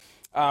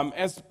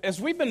As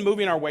we've been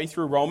moving our way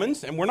through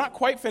Romans, and we're not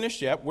quite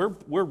finished yet,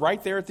 we're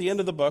right there at the end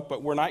of the book,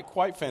 but we're not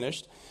quite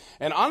finished.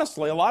 And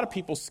honestly, a lot of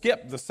people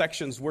skip the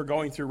sections we're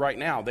going through right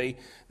now. They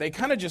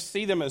kind of just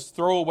see them as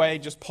throwaway,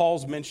 just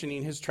Paul's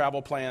mentioning his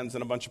travel plans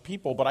and a bunch of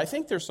people. But I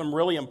think there's some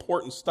really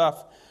important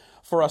stuff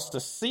for us to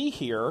see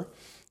here.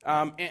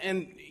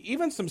 And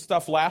even some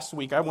stuff last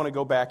week I want to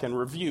go back and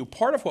review.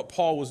 Part of what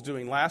Paul was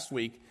doing last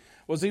week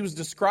was he was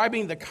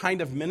describing the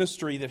kind of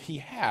ministry that he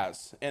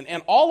has.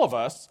 And all of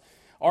us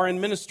are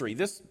in ministry.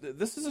 This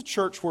is a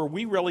church where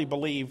we really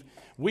believe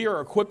we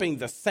are equipping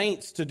the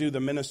saints to do the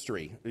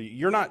ministry.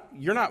 You're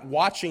not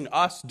watching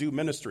us do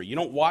ministry. You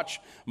don't watch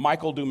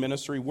Michael do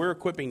ministry. We're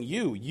equipping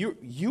you.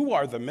 You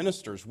are the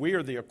ministers. We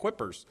are the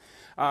equippers.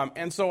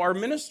 And so our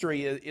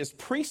ministry is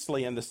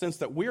priestly in the sense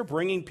that we're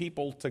bringing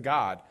people to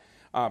God.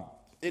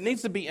 It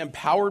needs to be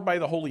empowered by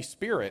the Holy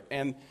Spirit.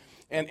 And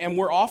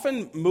we're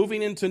often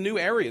moving into new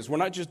areas. We're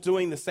not just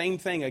doing the same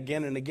thing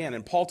again and again.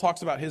 And Paul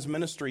talks about his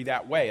ministry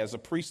that way, as a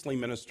priestly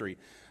ministry,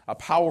 a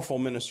powerful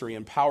ministry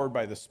empowered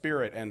by the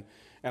Spirit, and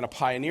a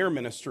pioneer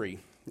ministry.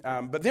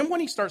 But then when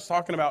he starts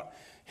talking about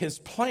his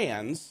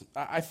plans,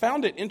 I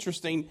found it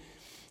interesting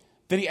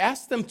that he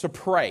asked them to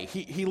pray.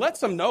 He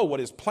lets them know what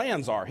his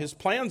plans are. His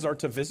plans are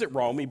to visit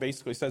Rome. He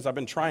basically says, I've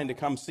been trying to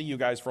come see you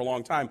guys for a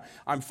long time.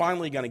 I'm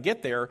finally going to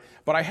get there,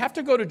 but I have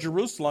to go to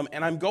Jerusalem,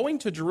 and I'm going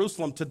to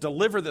Jerusalem to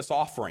deliver this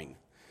offering.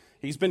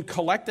 He's been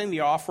collecting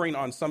the offering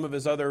on some of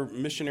his other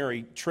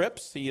missionary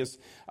trips. He is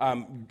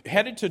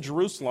headed to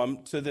Jerusalem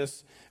to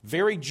this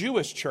very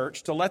Jewish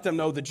church to let them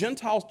know the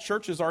Gentile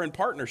churches are in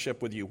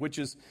partnership with you, which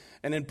is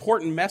an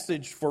important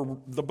message for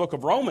the book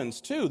of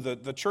Romans, too.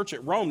 The church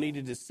at Rome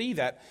needed to see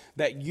that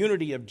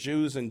unity of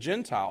Jews and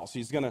Gentiles.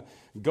 He's going to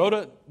go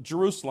to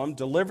Jerusalem,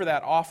 deliver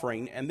that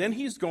offering, and then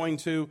he's going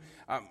to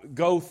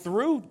go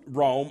through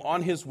Rome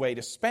on his way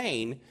to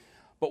Spain.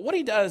 But what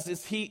he does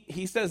is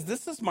he says,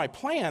 this is my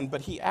plan,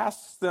 but he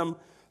asks them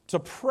to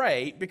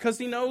pray because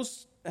he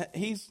knows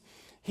he's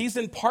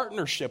in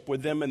partnership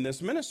with them in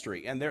this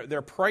ministry, and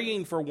they're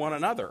praying for one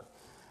another.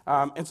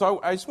 And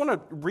so I just want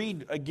to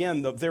read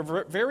again the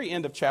very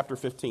end of chapter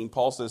 15.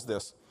 Paul says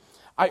this,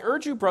 I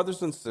urge you,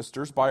 brothers and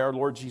sisters, by our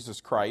Lord Jesus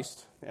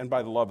Christ and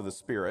by the love of the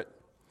Spirit,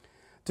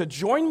 to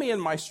join me in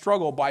my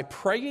struggle by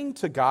praying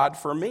to God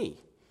for me.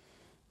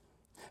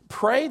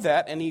 Pray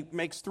that, and he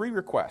makes 3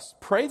 requests.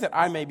 Pray that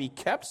I may be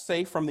kept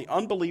safe from the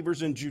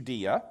unbelievers in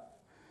Judea,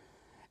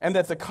 and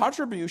that the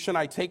contribution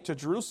I take to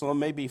Jerusalem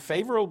may be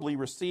favorably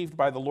received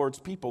by the Lord's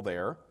people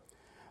there,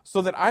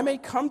 so that I may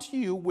come to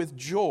you with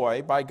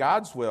joy by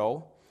God's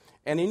will,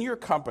 and in your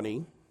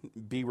company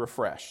be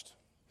refreshed.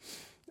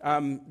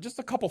 Just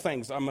a couple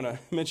things I'm going to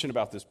mention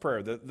about this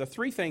prayer. The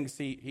 3 things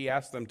he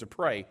asked them to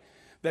pray,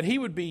 that he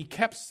would be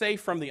kept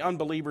safe from the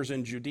unbelievers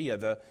in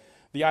Judea.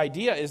 The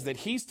idea is that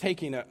he's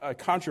taking a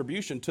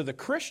contribution to the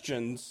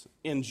Christians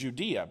in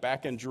Judea,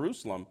 back in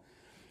Jerusalem,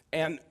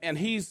 and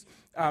he's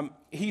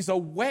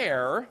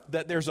aware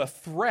that there's a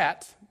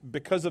threat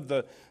because of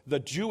the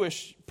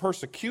Jewish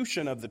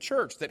persecution of the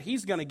church that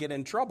he's going to get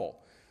in trouble.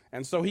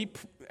 And so he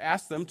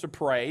asked them to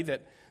pray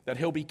that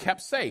he'll be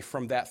kept safe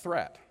from that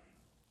threat.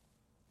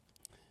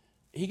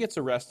 He gets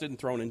arrested and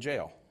thrown in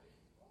jail.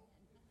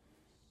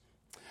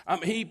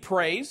 He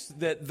prays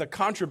that the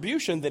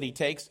contribution that he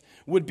takes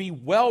would be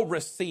well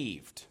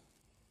received.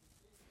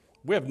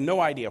 We have no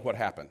idea what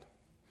happened.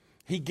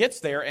 He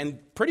gets there, and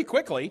pretty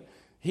quickly,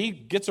 he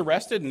gets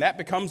arrested, and that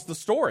becomes the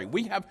story.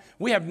 We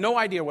have no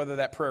idea whether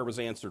that prayer was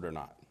answered or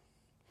not.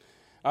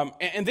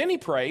 And then he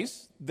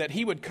prays that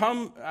he would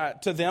come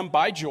to them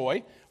by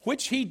joy,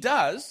 which he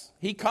does.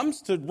 He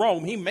comes to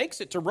Rome. He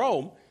makes it to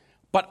Rome,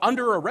 but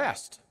under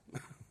arrest.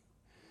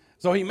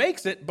 So he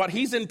makes it, but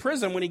he's in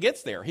prison when he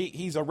gets there.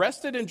 He's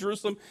arrested in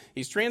Jerusalem.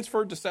 He's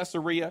transferred to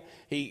Caesarea.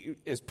 He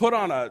is put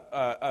on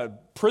a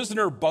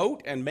prisoner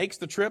boat and makes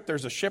the trip.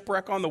 There's a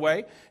shipwreck on the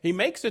way. He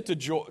makes it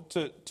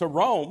to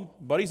Rome,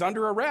 but he's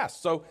under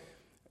arrest. So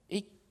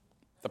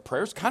the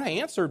prayer's kind of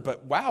answered,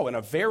 but wow, in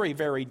a very,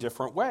 very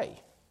different way.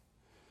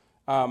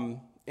 And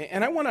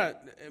I want to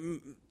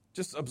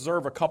just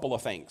observe a couple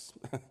of things.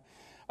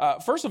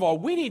 First of all,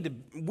 we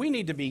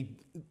need to be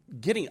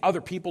getting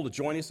other people to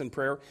join us in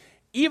prayer.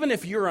 Even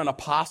if you're an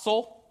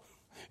apostle,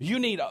 you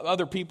need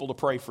other people to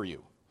pray for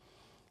you.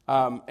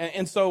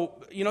 And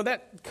so,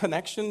 that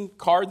connection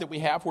card that we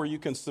have where you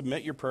can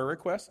submit your prayer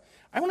requests,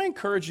 I want to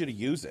encourage you to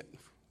use it.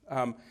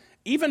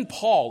 Even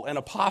Paul, an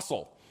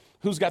apostle,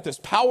 who's got this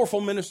powerful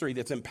ministry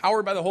that's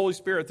empowered by the Holy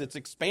Spirit, that's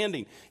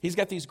expanding, he's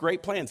got these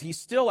great plans. He's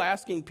still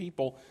asking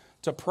people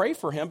to pray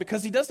for him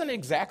because he doesn't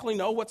exactly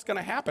know what's going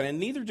to happen, and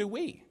neither do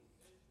we.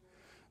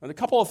 And a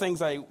couple of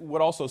things I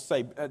would also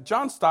say.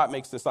 John Stott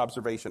makes this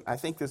observation. I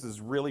think this is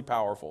really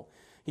powerful.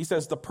 He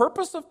says, the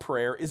purpose of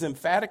prayer is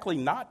emphatically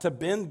not to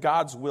bend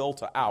God's will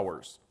to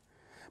ours,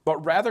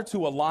 but rather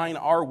to align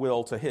our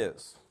will to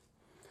his.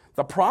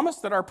 The promise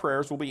that our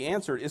prayers will be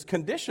answered is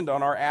conditioned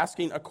on our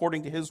asking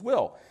according to his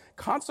will.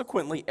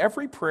 Consequently,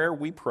 every prayer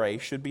we pray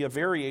should be a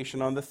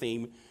variation on the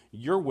theme,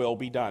 your will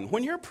be done.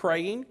 When you're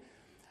praying,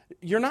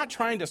 you're not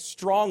trying to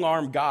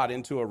strong-arm God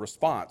into a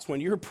response.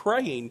 When you're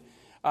praying,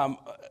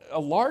 a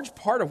large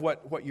part of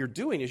what you're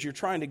doing is you're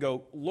trying to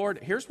go, Lord,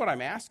 here's what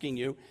I'm asking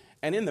you.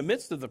 And in the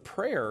midst of the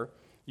prayer,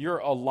 you're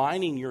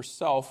aligning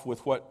yourself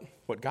with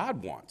what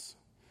God wants.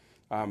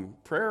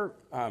 Prayer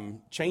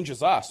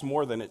changes us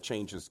more than it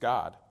changes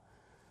God.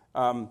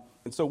 And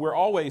so we're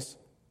always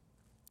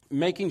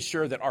making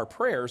sure that our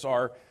prayers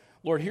are,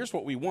 Lord, here's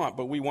what we want,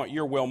 but we want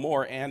your will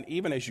more. And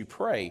even as you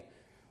pray,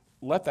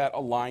 let that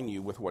align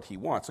you with what he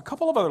wants. A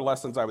couple of other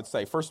lessons I would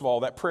say. First of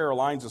all, that prayer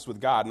aligns us with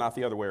God, not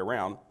the other way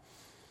around.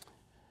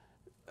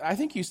 I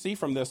think you see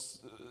from this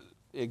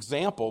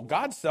example,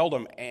 God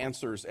seldom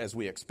answers as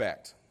we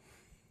expect.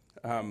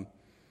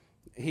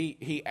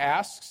 He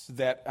asks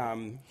that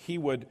he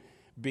would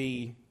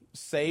be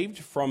saved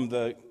from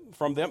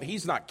them.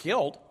 He's not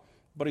killed,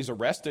 but he's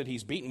arrested.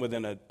 He's beaten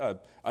within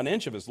an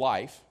inch of his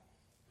life.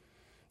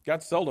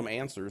 God seldom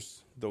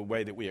answers the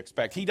way that we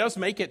expect. He does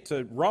make it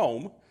to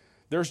Rome.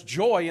 There's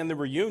joy in the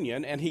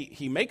reunion, and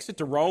he makes it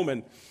to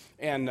Rome,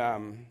 and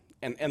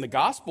the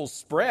gospel's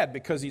spread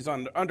because he's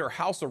under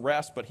house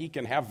arrest, but he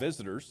can have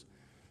visitors.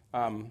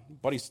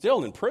 But he's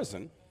still in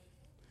prison.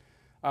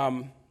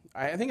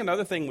 I think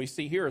another thing we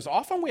see here is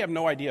often we have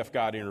no idea if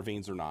God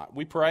intervenes or not.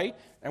 We pray,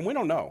 and we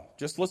don't know.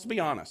 Just let's be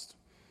honest.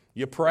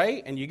 You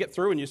pray, and you get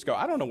through, and you just go,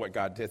 I don't know what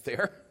God did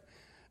there.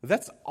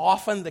 That's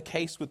often the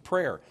case with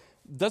prayer.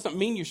 Doesn't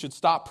mean you should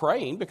stop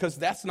praying, because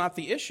that's not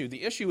the issue.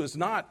 The issue is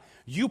not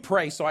you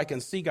pray so I can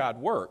see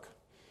God work.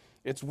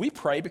 It's we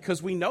pray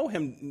because we know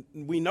him.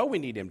 We know we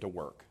need him to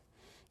work.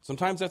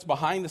 Sometimes that's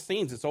behind the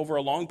scenes. It's over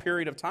a long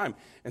period of time.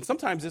 And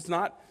sometimes it's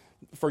not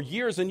for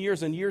years and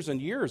years and years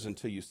and years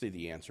until you see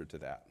the answer to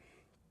that.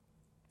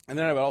 And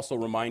then I would also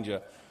remind you,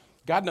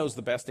 God knows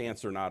the best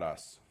answer, not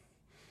us.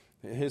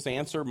 His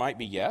answer might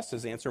be yes.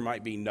 His answer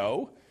might be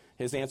no.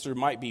 His answer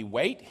might be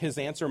wait. His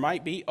answer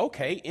might be,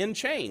 okay, in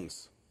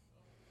chains.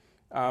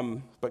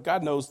 But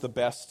God knows the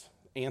best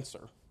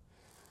answer.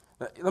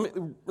 Let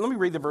me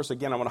read the verse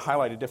again. I want to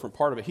highlight a different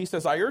part of it. He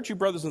says, I urge you,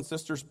 brothers and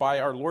sisters, by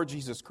our Lord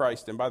Jesus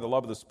Christ and by the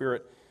love of the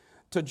Spirit,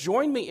 to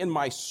join me in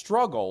my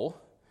struggle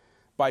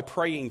by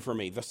praying for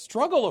me. The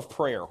struggle of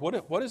prayer.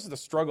 What is the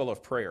struggle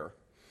of prayer?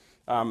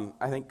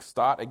 I think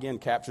Stott, again,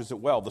 captures it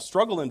well. The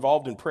struggle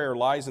involved in prayer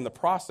lies in the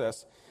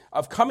process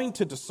of coming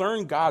to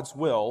discern God's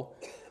will,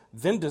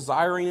 then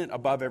desiring it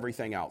above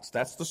everything else.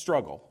 That's the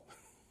struggle.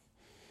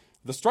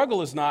 The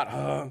struggle is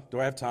not, do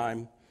I have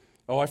time?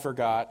 Oh, I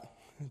forgot.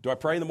 Do I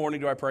pray in the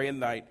morning? Do I pray in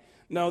the night?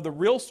 No, the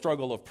real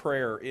struggle of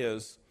prayer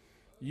is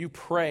you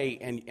pray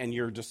and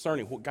you're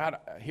discerning, well, God,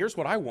 here's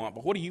what I want,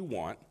 but what do you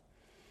want?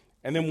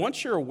 And then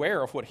once you're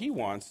aware of what he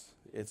wants,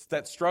 it's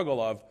that struggle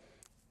of,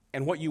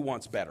 and what you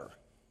want's better.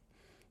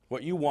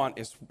 What you want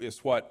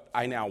is what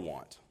I now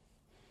want.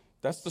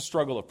 That's the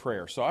struggle of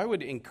prayer. So I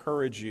would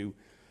encourage you,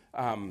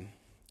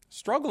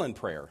 struggle in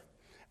prayer.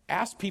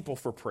 Ask people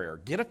for prayer.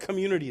 Get a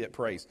community that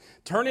prays.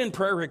 Turn in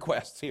prayer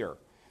requests here.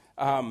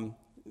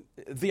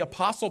 The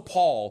Apostle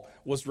Paul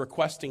was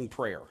requesting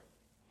prayer.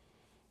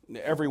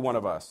 Every one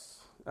of us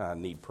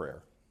need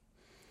prayer.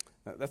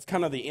 That's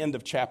kind of the end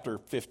of chapter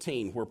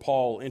 15, where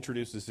Paul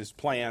introduces his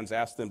plans,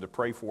 asks them to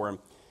pray for him.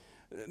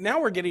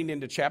 Now we're getting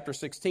into chapter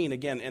 16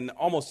 again, and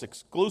almost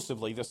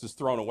exclusively this is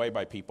thrown away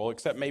by people,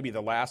 except maybe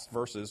the last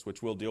verses,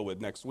 which we'll deal with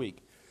next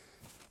week.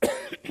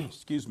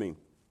 Excuse me.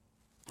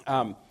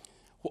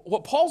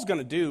 What Paul's going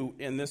to do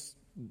in this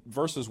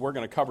verses we're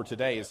going to cover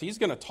today is he's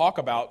going to talk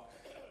about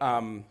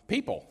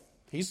people.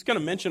 He's going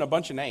to mention a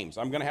bunch of names.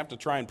 I'm going to have to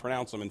try and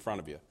pronounce them in front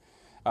of you.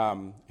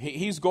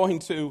 He's going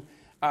to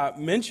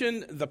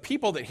mention the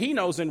people that he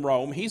knows in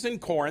Rome. He's in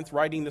Corinth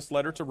writing this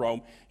letter to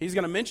Rome. He's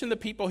going to mention the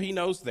people he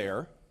knows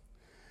there.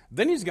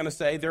 Then he's going to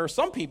say there are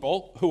some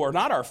people who are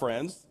not our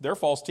friends. They're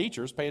false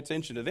teachers. Pay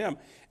attention to them.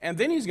 And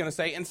then he's going to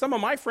say, and some of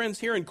my friends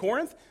here in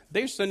Corinth,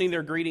 they're sending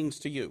their greetings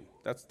to you.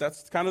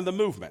 That's kind of the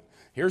movement.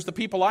 Here's the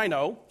people I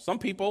know. Some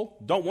people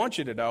don't want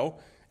you to know.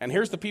 And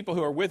here's the people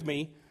who are with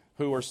me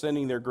who are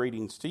sending their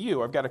greetings to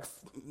you. I've got a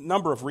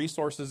number of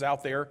resources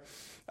out there.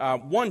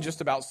 One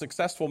just about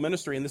successful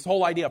ministry and this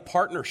whole idea of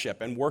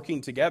partnership and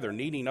working together,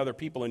 needing other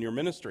people in your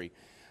ministry.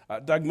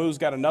 Doug Moo's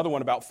got another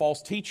one about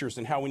false teachers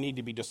and how we need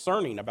to be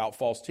discerning about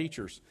false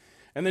teachers.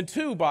 And then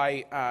two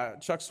by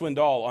Chuck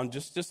Swindoll on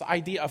just this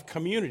idea of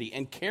community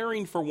and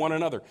caring for one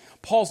another.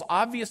 Paul's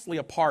obviously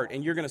a part,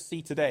 and you're going to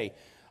see today,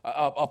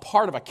 a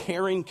part of a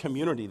caring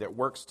community that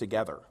works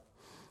together.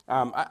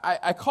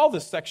 I call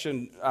this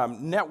section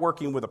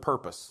Networking with a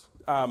Purpose.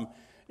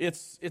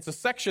 It's a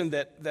section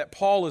that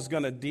Paul is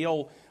going to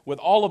deal with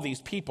all of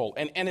these people.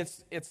 And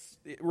it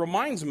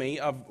reminds me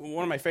of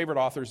one of my favorite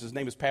authors. His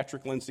name is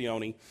Patrick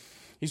Lencioni.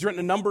 He's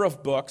written a number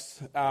of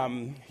books.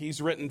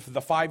 He's written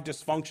The 5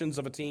 Dysfunctions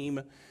of a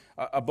Team,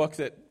 a book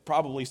that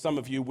probably some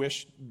of you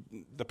wish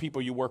the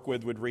people you work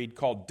with would read,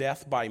 called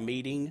Death by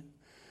Meeting.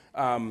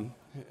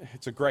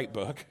 It's a great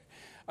book.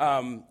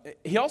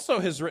 He also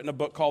has written a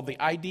book called The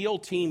Ideal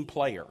Team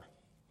Player.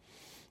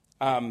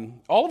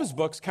 All of his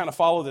books kind of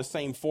follow the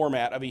same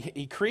format. I mean,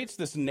 he creates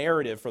this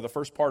narrative for the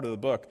first part of the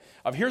book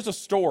of here's a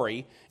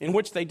story in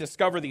which they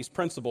discover these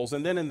principles,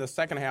 and then in the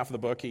second half of the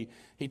book,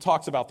 he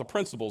talks about the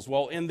principles.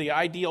 Well, in The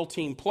Ideal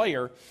Team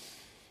Player,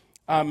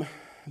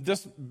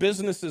 this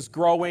business is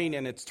growing,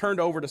 and it's turned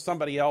over to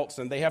somebody else,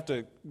 and they have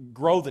to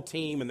grow the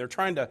team, and they're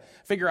trying to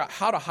figure out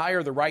how to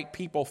hire the right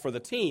people for the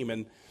team,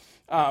 and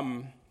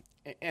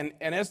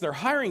as they're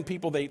hiring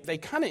people, they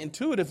kind of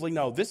intuitively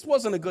know this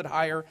wasn't a good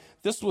hire.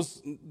 This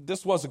was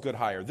a good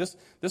hire.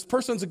 This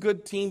person's a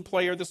good team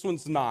player. This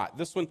one's not.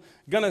 This one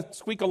gonna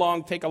squeak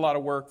along, take a lot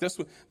of work.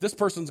 This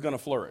person's gonna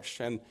flourish.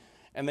 And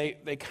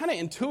they kind of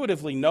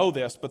intuitively know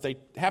this, but they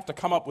have to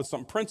come up with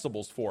some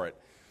principles for it.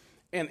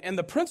 And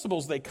the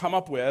principles they come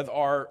up with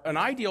are an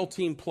ideal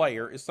team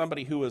player is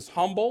somebody who is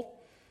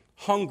humble,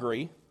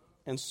 hungry,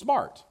 and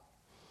smart.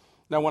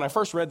 Now, when I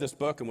first read this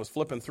book and was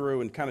flipping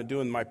through and kind of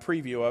doing my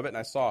preview of it, and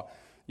I saw,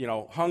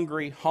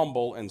 hungry,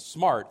 humble, and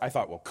smart, I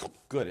thought, well,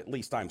 good, at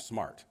least I'm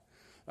smart.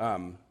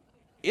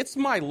 It's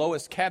my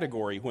lowest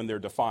category when they're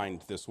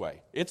defined this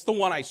way. It's the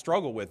one I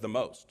struggle with the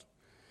most.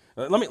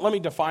 Let me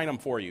define them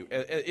for you.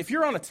 If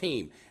you're on a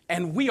team,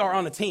 and we are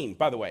on a team,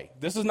 by the way,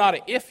 this is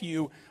not if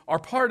you are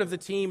part of the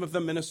team of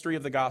the ministry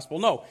of the gospel.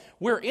 No,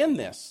 we're in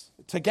this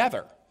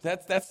together.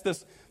 That's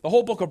this. The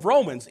whole book of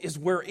Romans is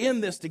we're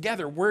in this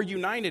together. We're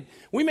united.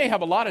 We may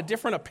have a lot of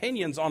different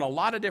opinions on a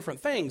lot of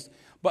different things,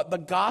 but the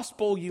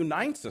gospel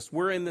unites us.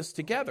 We're in this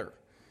together.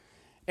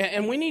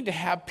 And we need to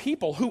have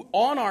people who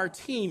on our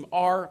team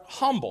are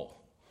humble.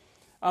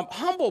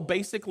 Humble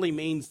basically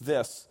means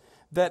this,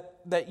 that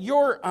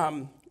you're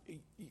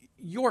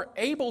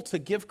able to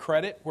give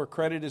credit where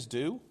credit is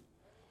due.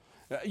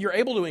 You're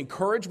able to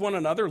encourage one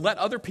another, let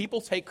other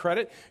people take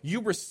credit.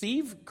 You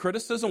receive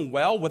criticism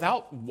well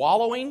without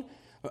wallowing,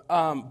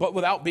 but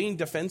without being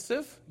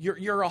defensive.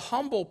 You're a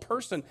humble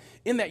person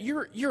in that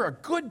you're a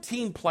good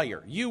team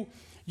player. You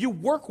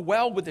work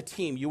well with the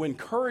team. You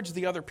encourage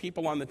the other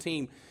people on the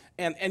team,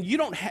 and you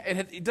don't.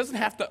 It doesn't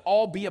have to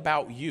all be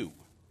about you.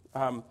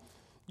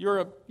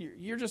 You're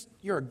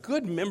a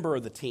good member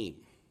of the team.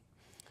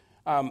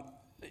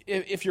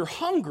 If you're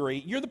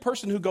hungry, you're the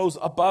person who goes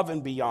above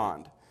and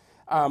beyond.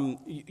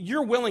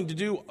 You're willing to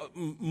do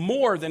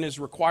more than is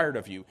required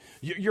of you.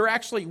 You're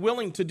actually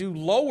willing to do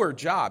lower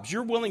jobs.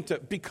 You're willing to,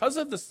 because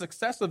of the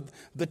success of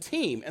the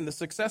team and the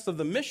success of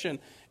the mission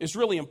is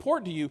really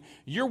important to you,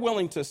 you're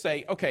willing to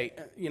say, okay,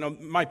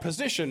 my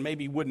position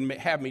maybe wouldn't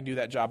have me do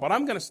that job, but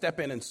I'm going to step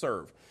in and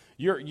serve.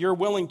 You're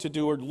willing to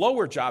do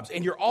lower jobs,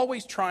 and you're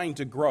always trying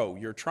to grow.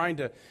 You're trying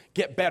to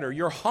get better.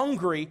 You're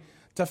hungry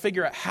to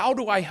figure out, how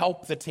do I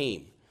help the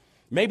team?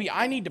 Maybe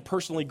I need to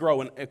personally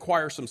grow and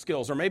acquire some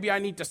skills, or maybe I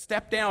need to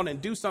step down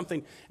and do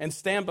something and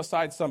stand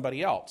beside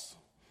somebody else.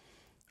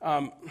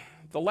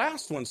 The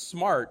last one,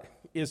 smart,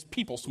 is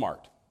people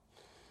smart.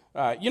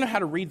 You know how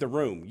to read the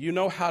room. You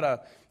know how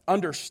to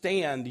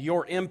understand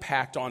your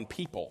impact on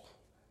people.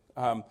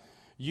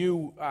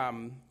 You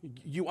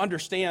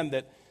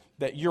understand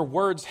that your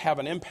words have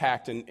an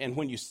impact, and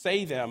when you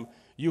say them,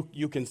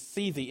 you can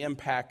see the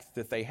impact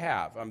that they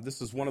have.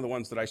 This is one of the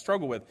ones that I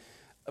struggle with.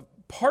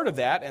 Part of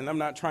that, and I'm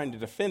not trying to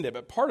defend it,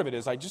 but part of it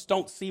is I just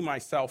don't see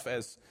myself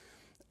as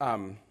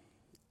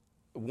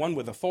one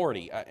with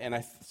authority,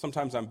 and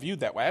sometimes I'm viewed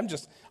that way. I'm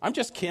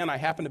just Ken. I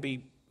happen to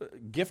be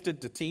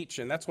gifted to teach,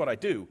 and that's what I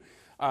do.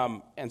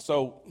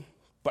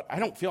 But I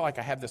don't feel like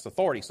I have this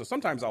authority. So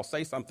sometimes I'll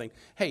say something,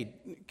 hey,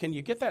 can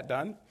you get that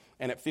done?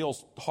 And it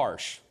feels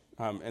harsh,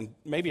 and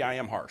maybe I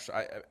am harsh.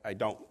 I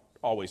don't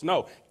always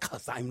know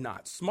because I'm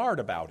not smart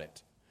about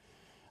it.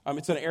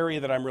 It's an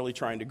area that I'm really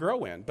trying to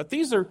grow in. But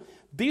these are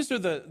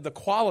the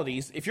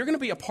qualities. If you're going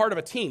to be a part of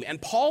a team,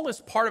 and Paul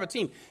is part of a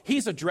team,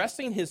 he's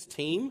addressing his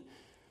team.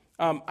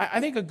 I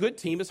think a good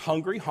team is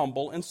hungry,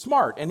 humble, and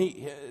smart. And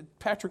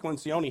Patrick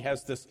Lencioni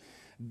has this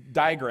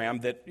diagram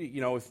that,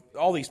 if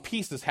all these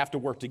pieces have to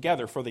work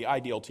together for the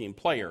ideal team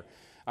player.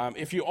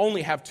 If you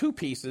only have two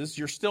pieces,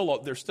 there's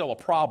still a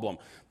problem.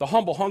 The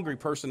humble, hungry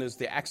person is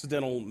the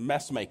accidental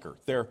mess maker.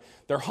 They're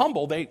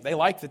humble, they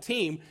like the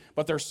team,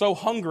 but they're so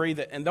hungry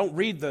and don't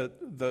read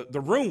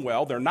the room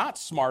well. They're not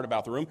smart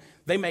about the room.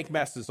 They make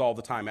messes all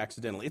the time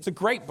accidentally. It's a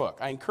great book.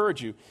 I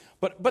encourage you.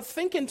 But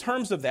think in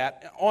terms of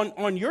that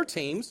on your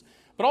teams,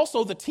 but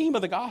also the team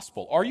of the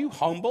gospel. Are you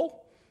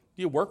humble?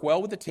 Do you work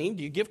well with the team?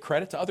 Do you give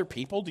credit to other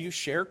people? Do you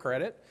share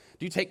credit?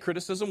 Do you take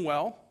criticism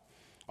well?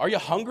 Are you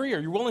hungry? Are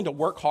you willing to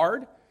work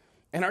hard?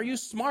 And are you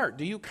smart?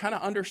 Do you kind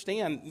of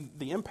understand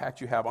the impact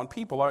you have on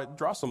people? I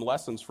draw some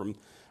lessons from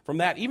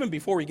that, even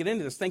before we get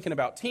into this, thinking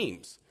about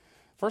teams.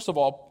 First of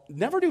all,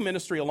 never do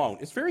ministry alone.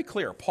 It's very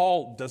clear.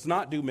 Paul does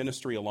not do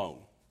ministry alone.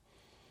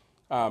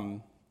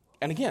 And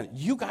again,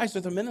 you guys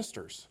are the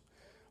ministers.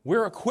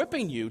 We're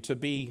equipping you to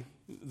be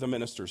the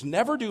ministers.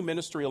 Never do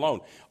ministry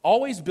alone.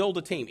 Always build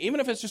a team, even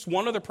if it's just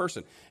one other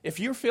person. If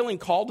you're feeling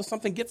called to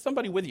something, get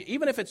somebody with you,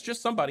 even if it's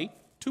just somebody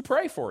to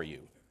pray for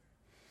you.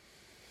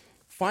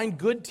 Find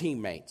good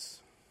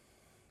teammates.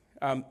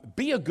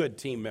 Be a good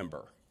team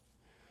member.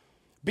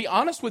 Be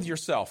honest with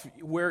yourself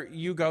where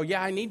you go,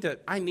 yeah, I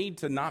need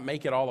to not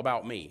make it all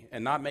about me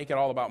and not make it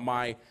all about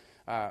my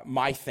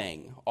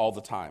thing all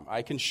the time.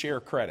 I can share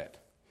credit.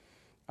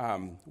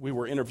 We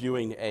were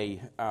interviewing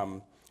a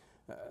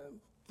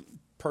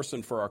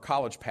person for our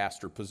college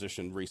pastor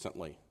position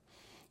recently,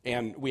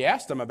 and we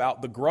asked him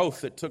about the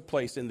growth that took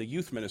place in the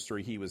youth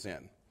ministry he was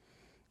in.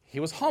 He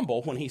was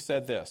humble when he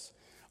said this: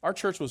 our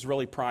church was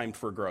really primed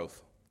for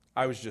growth.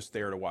 I was just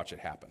there to watch it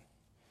happen.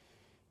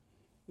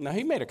 Now,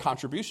 he made a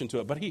contribution to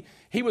it, but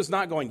he was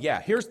not going,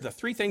 yeah, here's the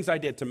 3 things I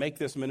did to make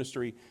this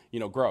ministry,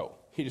 grow.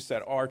 He just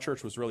said, our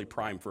church was really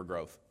primed for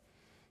growth.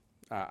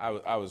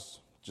 I was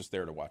just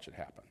there to watch it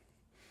happen.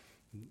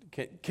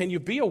 Can you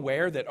be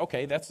aware that,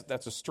 okay, that's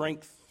a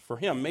strength for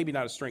him, maybe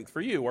not a strength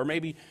for you, or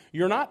maybe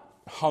you're not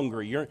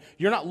hungry,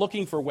 you're not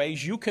looking for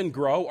ways you can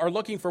grow or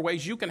looking for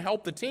ways you can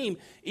help the team,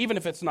 even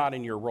if it's not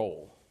in your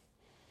role.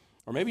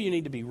 Or maybe you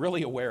need to be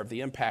really aware of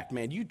the impact,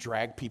 man, you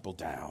drag people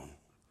down.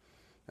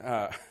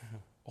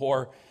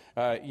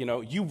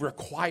 You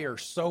require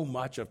so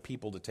much of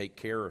people to take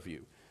care of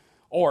you.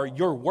 Or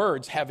your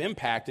words have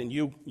impact and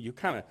you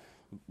kind of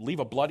leave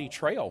a bloody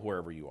trail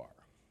wherever you are.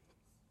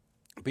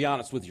 Be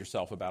honest with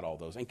yourself about all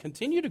those and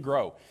continue to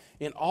grow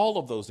in all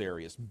of those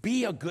areas.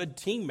 Be a good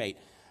teammate,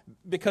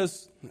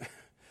 because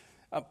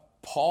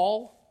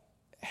Paul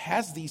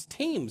has these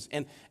teams,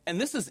 and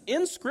this is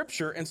in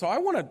Scripture, and so I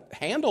want to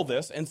handle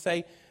this and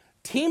say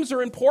teams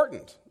are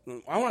important.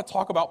 I want to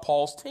talk about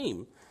Paul's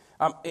team.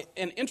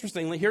 And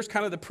interestingly, here's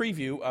kind of the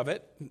preview of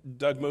it,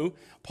 Doug Moo.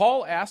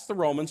 Paul asked the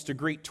Romans to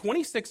greet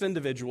 26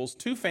 individuals,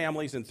 2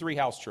 families, and 3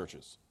 house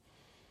churches.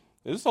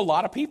 This is a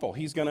lot of people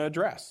he's going to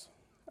address.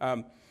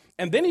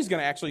 And then he's going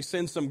to actually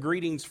send some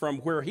greetings from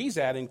where he's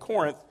at in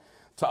Corinth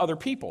to other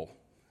people.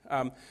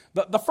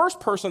 The first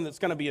person that's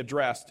going to be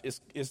addressed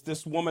is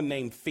this woman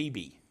named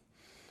Phoebe.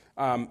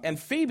 And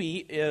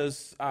Phoebe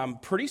is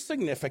pretty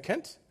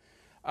significant.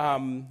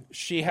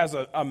 She has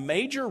a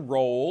major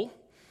role.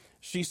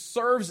 She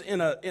serves in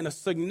a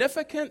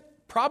significant,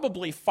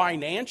 probably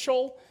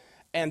financial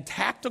and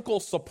tactical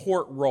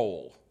support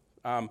role.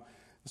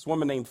 This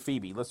woman named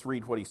Phoebe, let's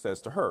read what he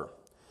says to her.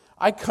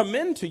 I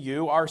commend to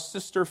you our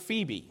sister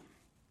Phoebe,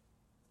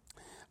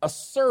 a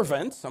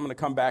servant, I'm going to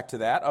come back to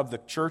that, of the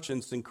church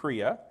in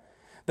Cenchrea,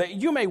 that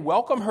you may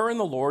welcome her in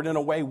the Lord in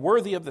a way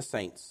worthy of the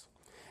saints,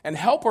 and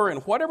help her in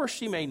whatever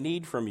she may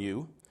need from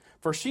you,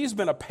 for she's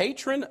been a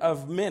patron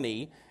of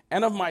many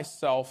and of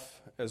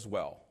myself as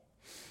well.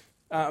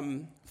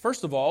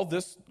 First of all,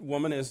 this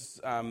woman is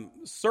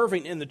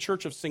serving in the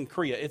church of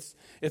Cenchrea.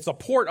 It's a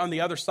port on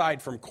the other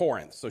side from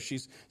Corinth, so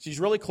she's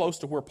really close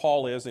to where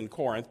Paul is in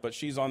Corinth, but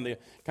she's on the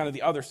kind of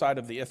the other side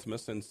of the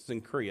isthmus in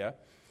Cenchrea,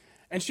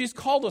 and she's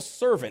called a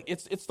servant.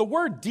 It's the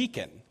word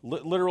deacon.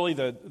 Literally,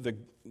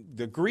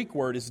 the Greek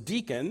word is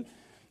deacon.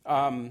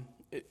 We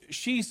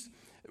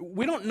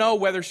don't know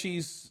whether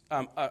she's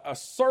a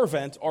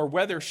servant or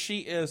whether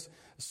she is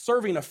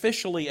serving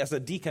officially as a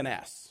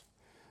deaconess.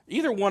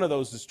 Either one of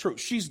those is true.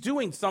 She's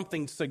doing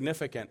something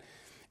significant.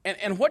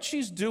 And what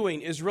she's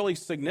doing is really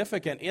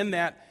significant in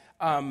that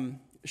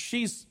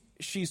she's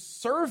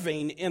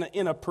serving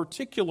in a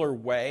particular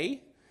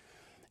way.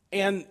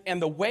 And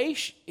the way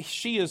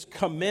she is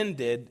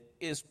commended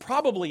is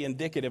probably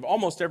indicative,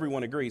 almost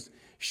everyone agrees,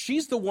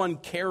 she's the one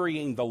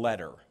carrying the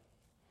letter.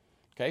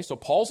 Okay, so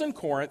Paul's in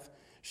Corinth,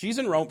 she's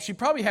in Rome, she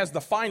probably has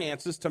the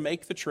finances to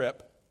make the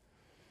trip.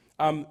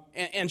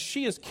 And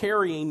she is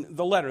carrying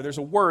the letter. There's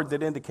a word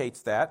that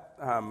indicates that.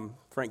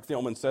 Frank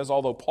Thielman says,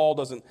 although Paul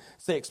doesn't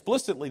say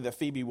explicitly that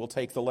Phoebe will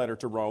take the letter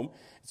to Rome,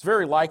 it's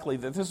very likely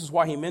that this is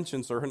why he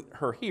mentions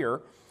her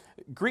here.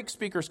 Greek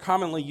speakers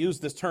commonly use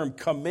this term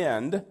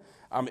commend.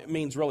 It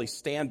means really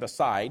stand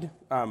beside,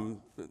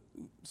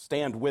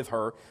 stand with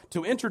her,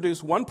 to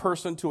introduce one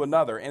person to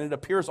another, and it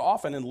appears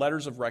often in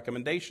letters of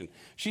recommendation.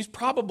 She's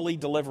probably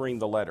delivering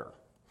the letter.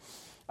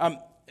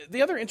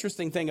 The other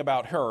interesting thing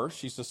about her,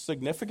 she's a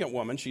significant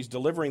woman. She's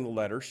delivering the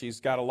letter. She's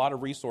got a lot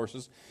of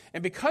resources.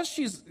 And because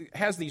she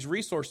has these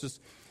resources,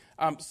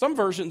 some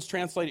versions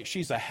translate it,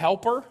 she's a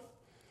helper.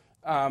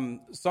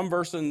 Some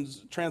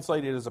versions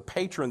translate it as a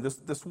patron.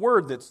 This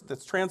word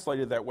that's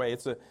translated that way,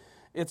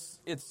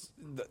 it's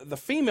the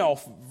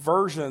female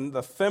version,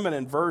 the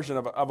feminine version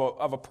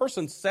of a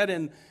person set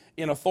in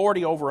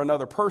authority over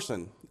another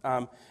person.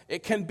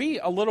 It can be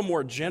a little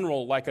more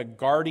general, like a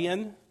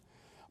guardian,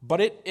 but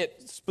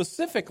it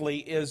specifically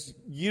is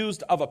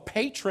used of a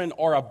patron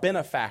or a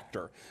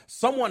benefactor,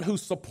 someone who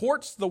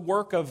supports the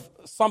work of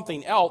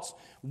something else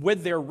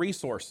with their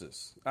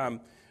resources.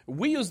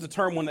 We use the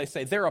term when they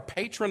say they're a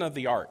patron of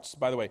the arts.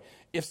 By the way,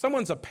 if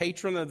someone's a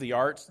patron of the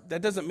arts,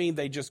 that doesn't mean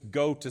they just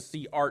go to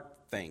see art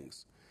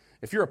things.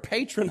 If you're a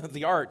patron of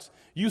the arts,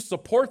 you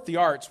support the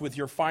arts with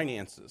your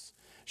finances.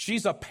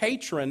 She's a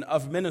patron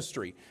of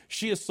ministry.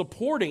 She is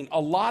supporting a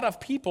lot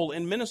of people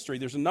in ministry.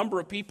 There's a number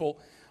of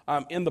people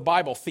in the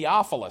Bible.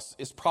 Theophilus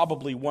is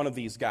probably one of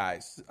these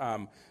guys.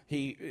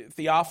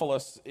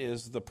 Theophilus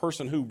is the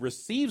person who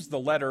receives the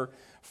letter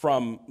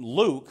from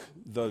Luke,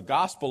 the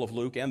Gospel of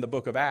Luke and the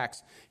book of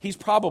Acts. He's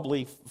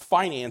probably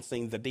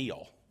financing the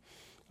deal.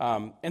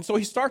 And so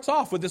he starts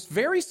off with this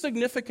very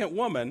significant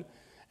woman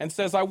and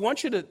says, I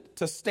want you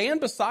to stand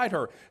beside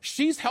her.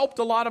 She's helped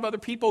a lot of other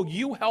people.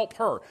 You help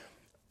her.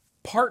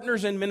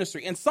 Partners in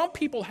ministry. And some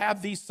people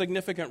have these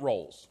significant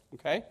roles,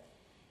 okay?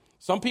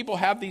 Some people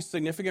have these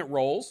significant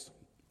roles.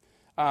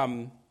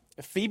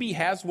 Phoebe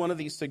has one of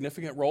these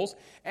significant roles,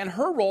 and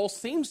her role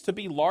seems to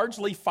be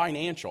largely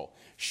financial.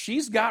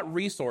 She's got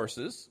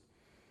resources.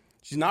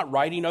 She's not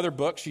writing other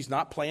books. She's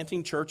not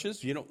planting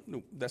churches.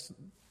 That's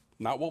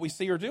not what we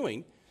see her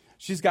doing.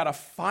 She's got a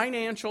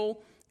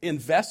financial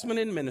investment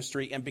in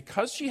ministry, and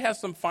because she has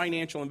some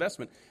financial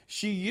investment,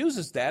 she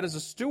uses that as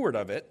a steward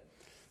of it,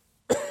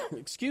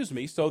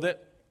 so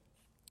that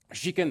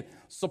she can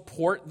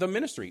support the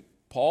ministry.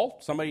 Paul,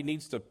 somebody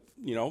needs to,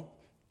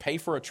 pay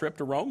for a trip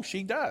to Rome.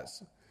 She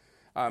does.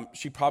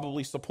 She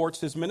probably supports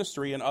his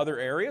ministry in other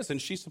areas,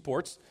 and she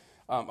supports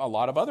a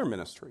lot of other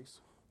ministries.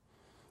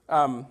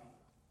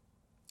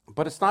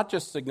 But it's not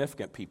just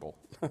significant people.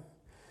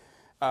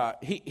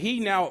 He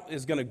now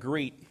is going to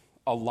greet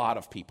a lot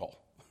of people.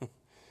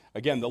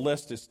 Again, the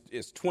list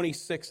is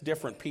 26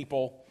 different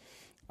people,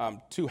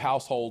 2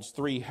 households,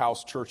 3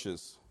 house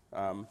churches.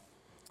 And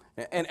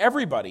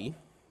everybody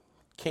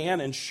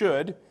can and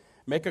should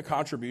make a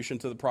contribution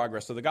to the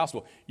progress of the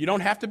gospel. You don't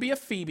have to be a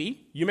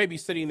Phoebe. You may be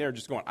sitting there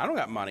just going, I don't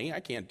got money.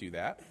 I can't do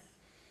that.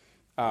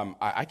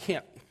 I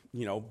can't,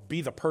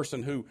 be the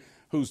person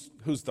who's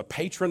the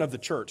patron of the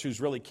church, who's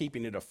really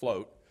keeping it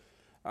afloat.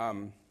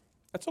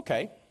 That's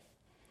okay.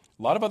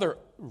 A lot of other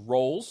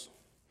roles.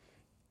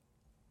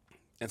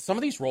 And some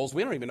of these roles,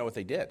 we don't even know what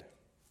they did.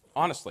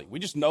 Honestly, we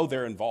just know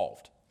they're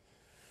involved.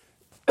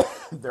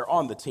 They're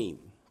on the team.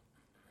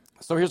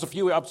 So here's a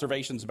few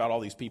observations about all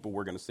these people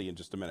we're going to see in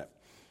just a minute.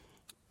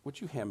 Would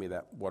you hand me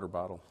that water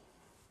bottle?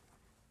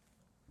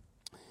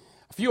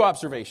 A few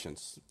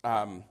observations.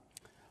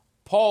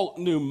 Paul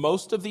knew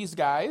most of these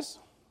guys,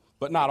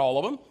 but not all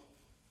of them.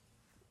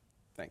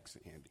 Thanks,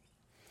 Andy.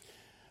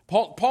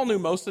 Paul knew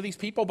most of these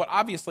people, but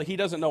obviously he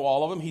doesn't know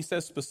all of them. He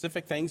says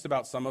specific things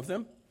about some of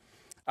them.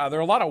 There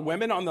are a lot of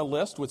women on the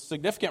list with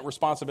significant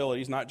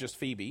responsibilities, not just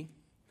Phoebe.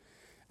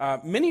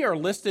 Many are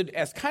listed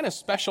as kind of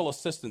special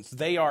assistants.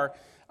 They are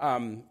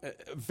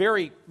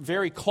very,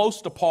 very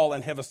close to Paul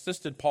and have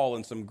assisted Paul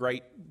in some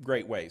great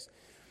ways.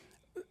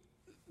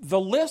 The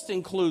list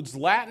includes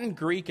Latin,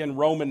 Greek, and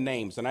Roman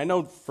names. And I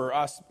know for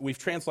us, we've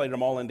translated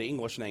them all into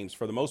English names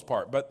for the most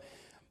part.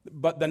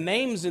 But the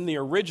names in the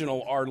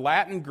original are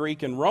Latin,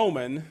 Greek, and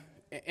Roman.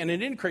 And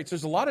it indicates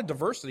there's a lot of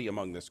diversity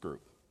among this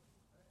group.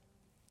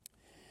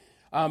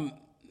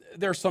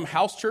 There are some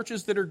house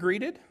churches that are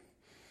greeted.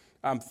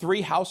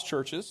 3 house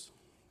churches.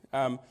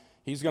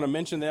 He's going to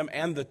mention them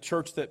and the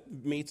church that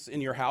meets in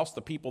your house,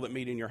 the people that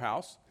meet in your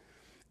house.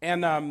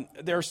 And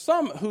there are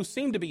some who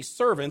seem to be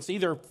servants,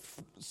 either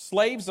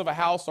slaves of a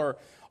house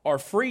or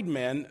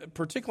freedmen,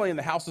 particularly in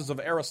the houses of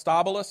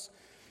Aristobulus,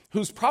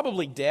 who's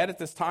probably dead at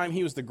this time.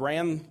 He was the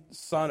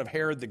grandson of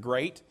Herod the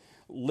Great,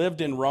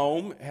 lived in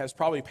Rome, has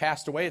probably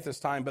passed away at this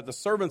time, but the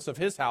servants of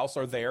his house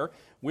are there.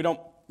 We don't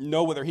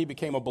know whether he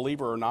became a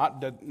believer or not,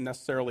 doesn't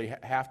necessarily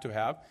have to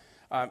have.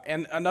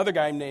 And another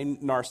guy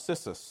named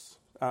Narcissus.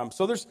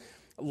 So there's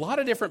a lot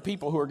of different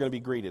people who are going to be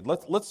greeted.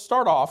 Let's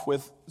start off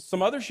with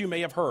some others you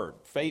may have heard.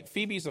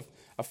 Phoebe's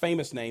a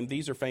famous name.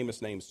 These are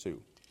famous names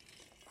too.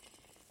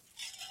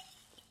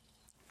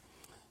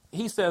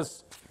 He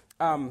says,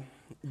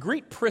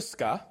 greet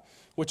Prisca,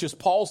 which is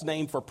Paul's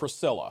name for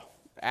Priscilla.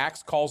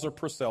 Acts calls her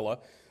Priscilla.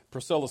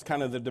 Priscilla's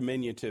kind of the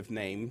diminutive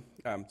name.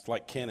 It's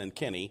like Ken and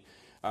Kenny.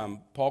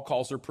 Paul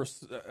calls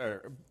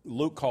her,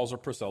 Luke calls her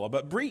Priscilla.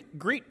 But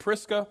greet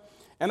Prisca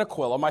and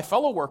Aquila, my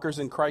fellow workers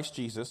in Christ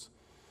Jesus,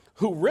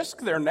 who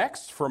risk their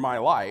necks for my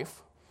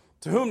life,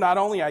 to whom not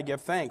only I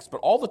give thanks, but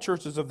all the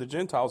churches of the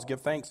Gentiles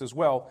give thanks as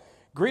well.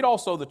 Greet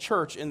also the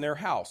church in their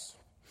house.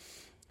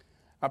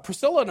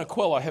 Priscilla and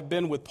Aquila have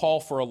been with Paul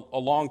for a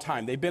long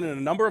time. They've been in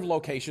a number of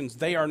locations.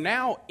 They are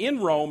now in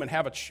Rome and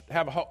have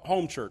a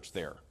home church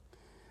there.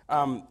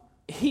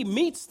 He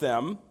meets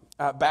them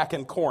back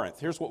in Corinth.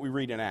 Here's what we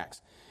read in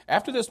Acts.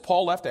 After this,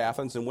 Paul left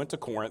Athens and went to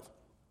Corinth,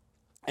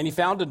 and he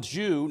found a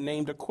Jew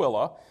named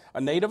Aquila,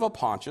 a native of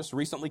Pontus,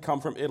 recently come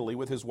from Italy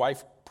with his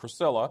wife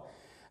Priscilla,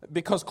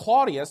 because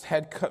Claudius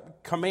had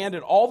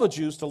commanded all the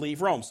Jews to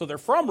leave Rome. So they're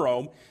from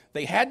Rome.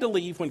 They had to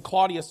leave when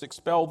Claudius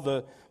expelled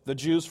the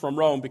Jews from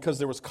Rome because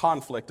there was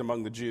conflict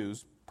among the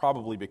Jews,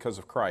 probably because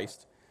of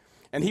Christ.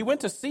 And he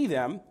went to see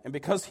them, and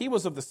because he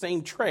was of the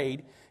same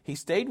trade, he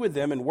stayed with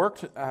them and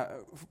worked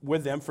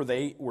with them, for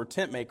they were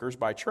tent makers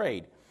by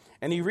trade.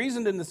 And he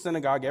reasoned in the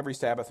synagogue every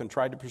Sabbath and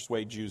tried to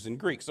persuade Jews and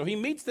Greeks. So he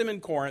meets them in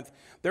Corinth.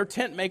 They're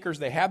tent makers.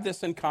 They have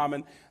this in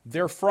common.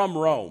 They're from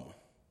Rome.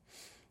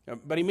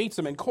 But he meets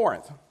them in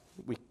Corinth.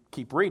 We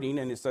keep reading,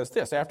 and it says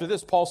this. After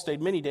this, Paul stayed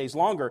many days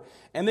longer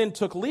and then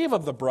took leave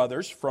of the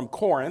brothers from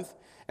Corinth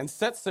and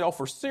set sail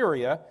for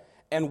Syria,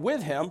 and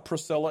with him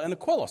Priscilla and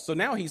Aquila. So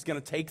now he's going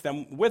to take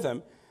them with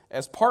him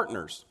as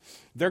partners.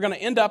 They're going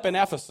to end up in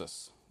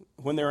Ephesus.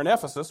 When they're in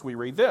Ephesus, we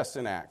read this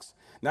in Acts.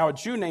 Now a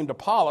Jew named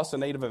Apollos, a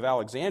native of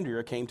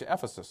Alexandria, came to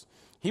Ephesus.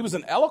 He was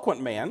an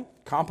eloquent man,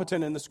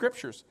 competent in the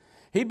Scriptures.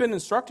 He'd been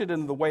instructed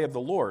in the way of the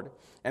Lord,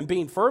 and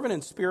being fervent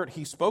in spirit,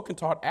 he spoke and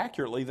taught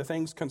accurately the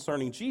things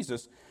concerning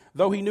Jesus,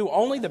 though he knew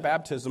only the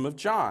baptism of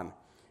John.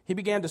 He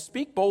began to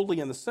speak boldly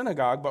in the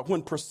synagogue, but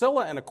when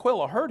Priscilla and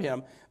Aquila heard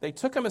him, they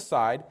took him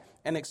aside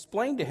and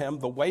explained to him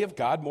the way of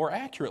God more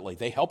accurately.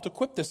 They helped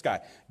equip this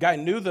guy. Guy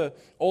knew the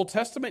Old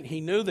Testament.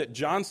 He knew that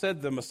John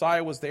said the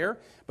Messiah was there,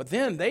 but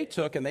then they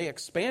took and they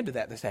expanded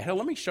that. They said, hey,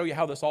 let me show you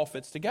how this all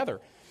fits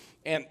together.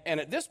 And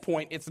at this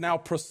point, it's now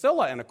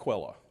Priscilla and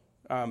Aquila.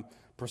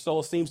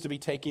 Priscilla seems to be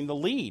taking the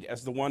lead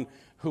as the one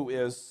who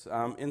is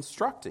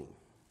instructing.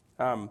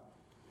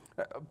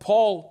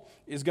 Paul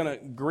is going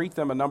to greet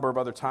them a number of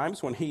other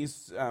times. When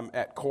he's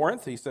at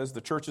Corinth, he says,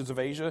 the churches of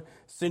Asia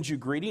send you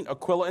greeting.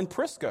 Aquila and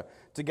Prisca,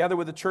 together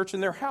with the church in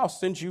their house,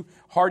 send you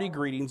hearty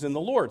greetings in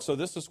the Lord. So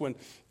this is when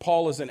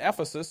Paul is in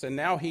Ephesus, and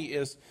now he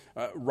is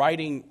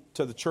writing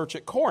to the church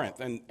at Corinth,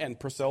 and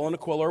Priscilla and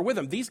Aquila are with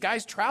him. These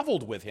guys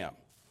traveled with him.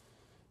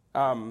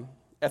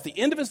 At the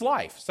end of his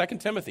life, 2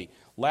 Timothy,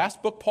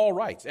 last book Paul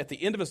writes, at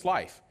the end of his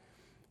life,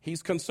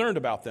 he's concerned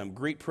about them.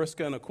 Greet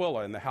Prisca and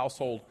Aquila in the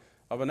household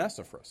of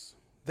Onesiphorus.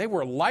 They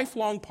were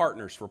lifelong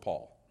partners for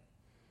Paul.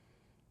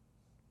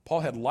 Paul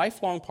had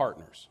lifelong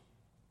partners.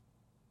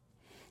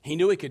 He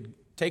knew he could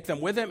take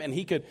them with him, and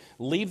he could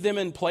leave them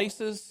in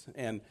places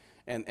and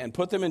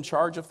put them in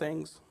charge of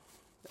things.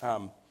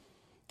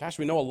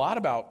 We know a lot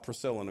about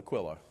Priscilla and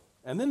Aquila.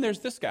 And then there's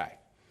this guy.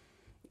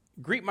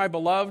 Greet my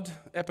beloved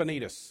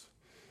Epaenetus,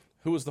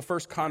 who was the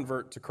first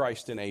convert to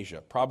Christ in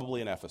Asia, probably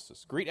in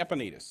Ephesus. Greet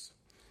Epaenetus.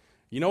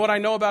 You know what I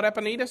know about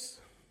Epaenetus?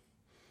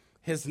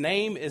 His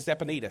name is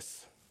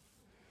Epaenetus.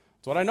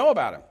 That's what I know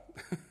about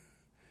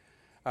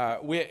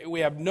him.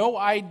 We have no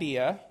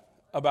idea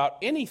about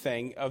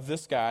anything of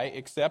this guy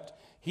except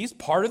he's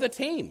part of the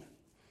team.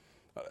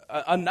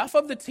 Enough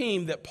of the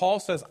team that Paul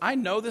says, I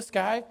know this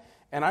guy,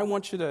 and I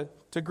want you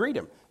to greet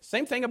him.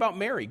 Same thing about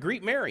Mary.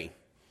 Greet Mary.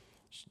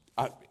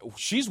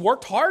 She's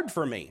worked hard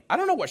for me. I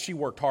don't know what she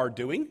worked hard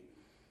doing,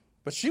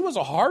 but she was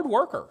a hard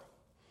worker.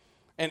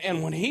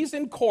 And when he's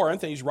in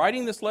Corinth and he's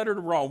writing this letter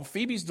to Rome,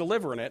 Phoebe's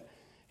delivering it,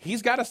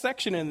 he's got a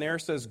section in there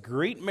that says,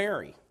 greet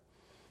Mary.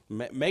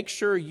 Make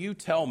sure you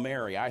tell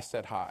Mary I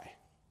said hi.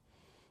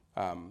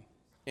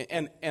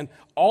 And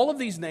all of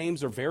these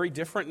names are very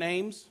different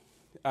names.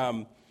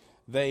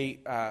 They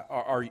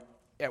are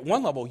at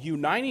one level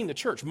uniting the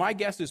church. My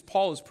guess is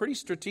Paul is pretty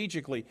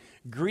strategically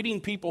greeting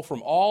people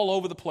from all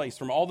over the place,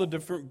 from all the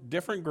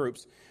different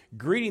groups,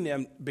 greeting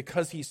them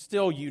because he's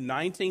still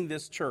uniting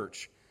this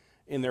church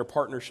in their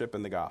partnership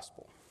in the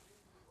gospel.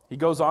 He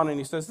goes on and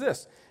he says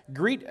this,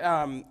 greet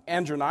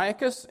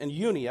Andronicus and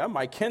Unia,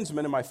 my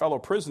kinsmen and my fellow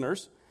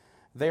prisoners.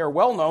 They are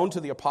well known to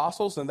the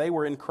apostles, and they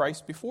were in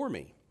Christ before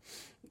me.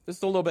 This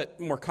is a little bit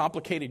more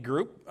complicated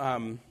group.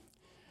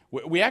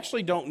 We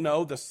actually don't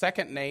know the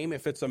second name,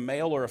 if it's a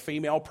male or a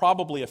female,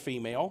 probably a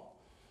female,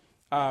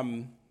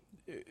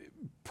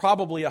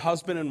 probably a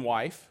husband and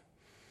wife.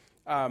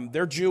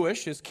 They're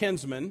Jewish, his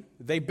kinsmen.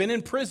 They've been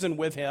in prison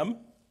with him.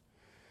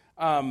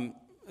 A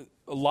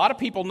lot of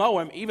people know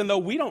him, even though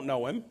we don't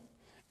know him.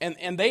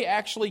 And they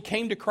actually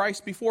came to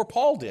Christ before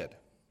Paul did.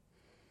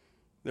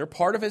 They're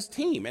part of his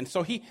team. And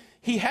so he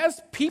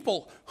has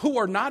people who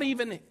are not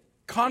even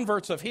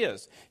converts of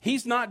his.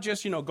 He's not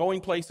just,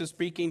 going places,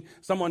 speaking,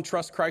 someone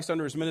trusts Christ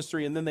under his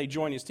ministry, and then they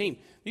join his team.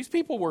 These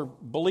people were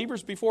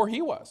believers before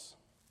he was.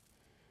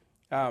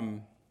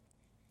 And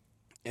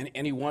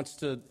he wants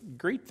to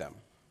greet them.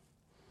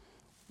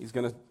 He's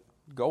going to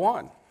go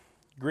on.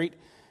 Greet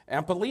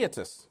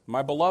Ampliatus,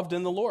 my beloved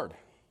in the Lord.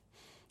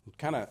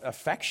 Kind of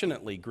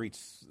affectionately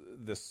greets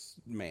this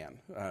man.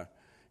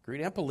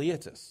 Greet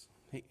Ampliatus.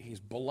 He's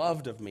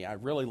beloved of me. I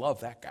really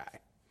love that guy.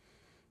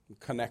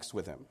 Connects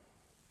with him.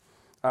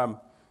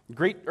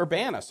 Greet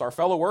Urbanus, our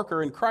fellow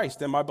worker in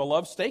Christ, and my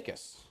beloved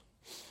Stachys.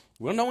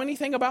 We don't know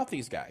anything about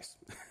these guys.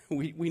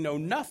 We know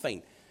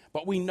nothing,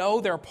 but we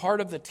know they're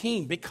part of the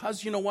team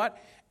because you know what?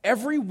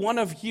 Every one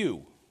of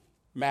you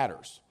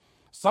matters.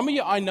 Some of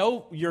you, I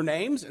know your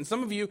names, and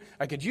some of you,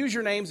 I could use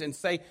your names and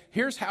say,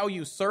 here's how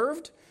you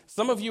served.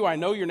 Some of you, I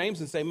know your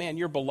names and say, man,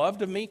 you're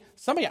beloved of me.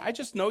 Some of you, I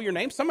just know your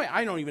names. Some of you,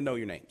 I don't even know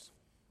your names.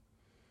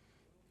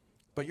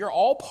 But you're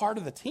all part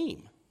of the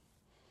team.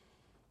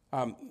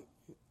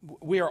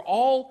 We are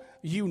all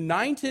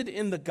united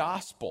in the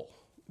gospel.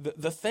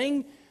 The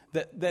thing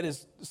that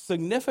is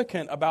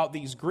significant about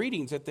these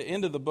greetings at the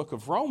end of the book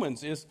of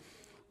Romans is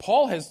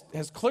Paul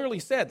has clearly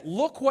said,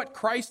 look what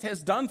Christ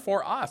has done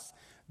for us.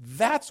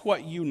 That's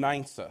what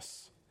unites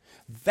us.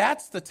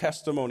 That's the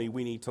testimony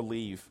we need to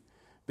leave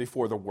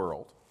before the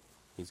world.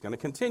 He's going to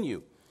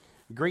continue.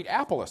 Greet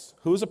Apollos,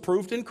 who is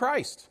approved in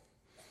Christ.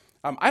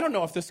 I don't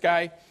know if this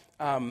guy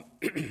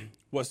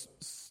was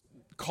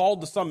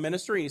called to some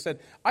ministry. He said,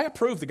 I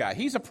approve the guy.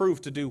 He's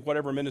approved to do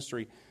whatever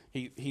ministry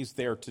he's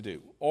there to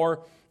do.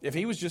 Or if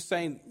he was just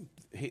saying,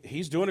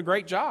 he's doing a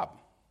great job.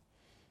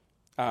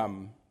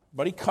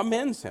 But he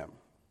commends him.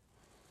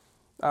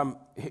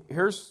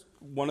 Here's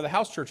one of the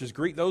house churches.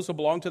 Greet those who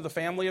belong to the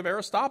family of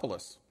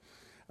Aristobulus.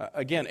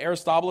 Again,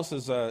 Aristobulus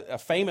is a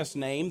famous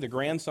name, the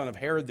grandson of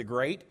Herod the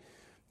Great.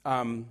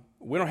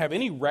 We don't have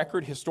any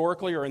record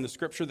historically or in the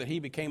scripture that he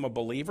became a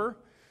believer.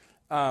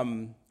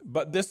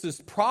 But this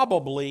is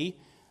probably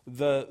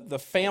the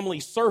family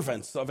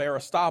servants of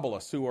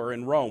Aristobulus who are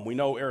in Rome. We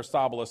know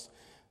Aristobulus,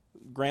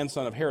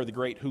 grandson of Herod the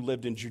Great, who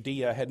lived in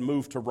Judea, had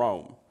moved to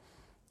Rome.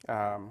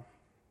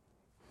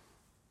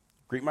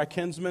 Greet my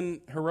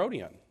kinsman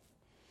Herodian,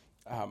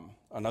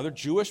 another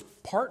Jewish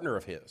partner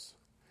of his.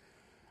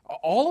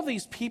 All of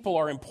these people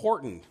are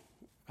important.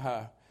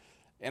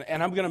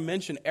 And I'm going to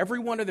mention every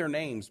one of their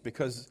names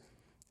because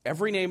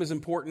every name is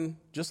important,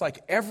 just like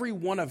every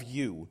one of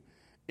you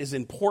is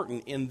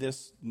important in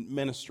this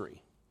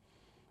ministry.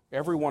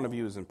 Every one of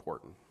you is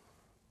important.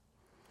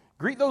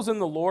 Greet those in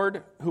the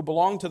Lord who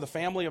belong to the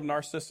family of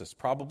Narcissus,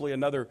 probably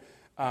another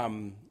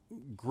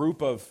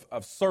group of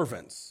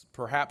servants,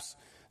 perhaps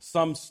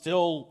some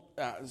still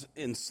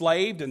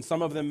enslaved and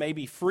some of them may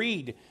be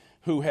freed,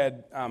 who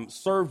had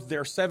served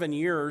their 7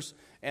 years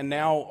and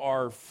now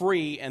are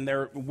free and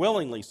they're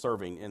willingly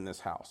serving in this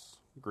house.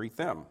 Greet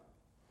them.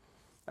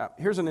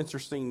 Here's an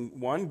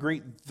interesting one.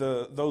 Greet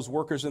those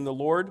workers in the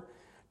Lord,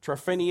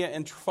 Tryphenia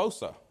and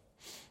Tryphosa.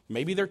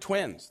 Maybe they're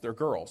twins. They're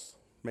girls.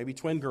 Maybe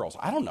twin girls.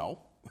 I don't know.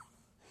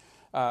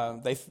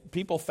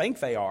 People think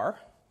they are.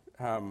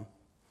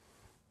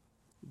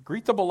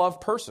 Greet the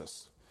beloved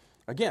Persis.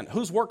 Again,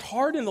 who's worked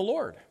hard in the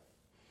Lord.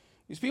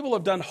 These people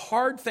have done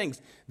hard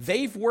things.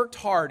 They've worked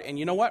hard, and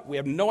you know what? We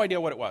have no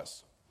idea what it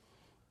was.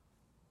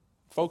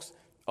 Folks,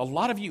 a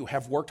lot of you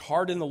have worked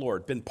hard in the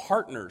Lord, been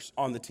partners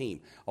on the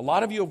team. A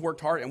lot of you have worked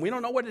hard, and we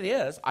don't know what it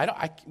is.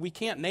 We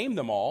can't name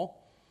them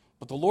all,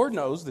 but the Lord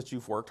knows that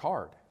you've worked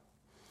hard.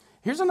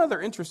 Here's another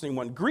interesting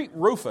one. Greet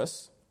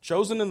Rufus,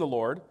 chosen in the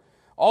Lord,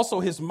 also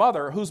his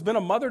mother, who's been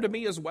a mother to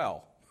me as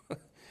well.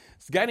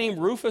 This guy named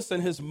Rufus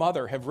and his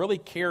mother have really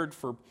cared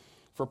for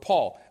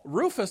Paul.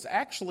 Rufus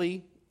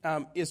actually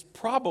is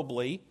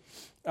probably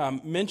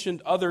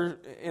mentioned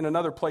in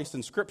another place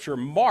in Scripture.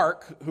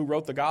 Mark, who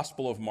wrote the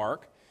Gospel of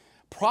Mark,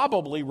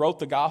 probably wrote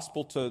the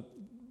Gospel to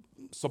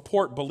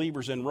support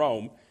believers in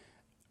Rome.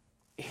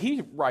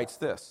 He writes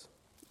this.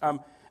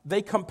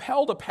 They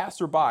compelled a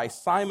passerby,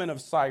 Simon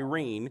of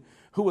Cyrene,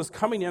 who was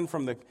coming in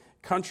from the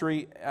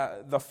country,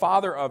 the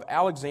father of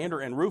Alexander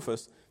and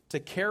Rufus, to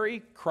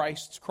carry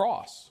Christ's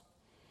cross.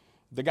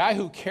 The guy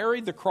who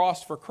carried the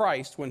cross for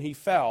Christ when he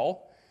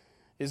fell,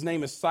 his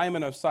name is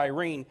Simon of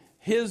Cyrene.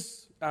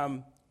 His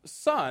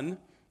son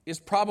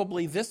is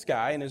probably this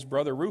guy and his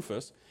brother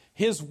Rufus.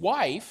 His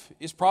wife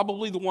is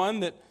probably the one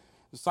that,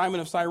 Simon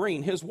of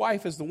Cyrene, his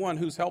wife is the one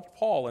who's helped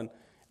Paul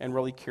and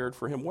really cared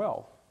for him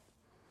well.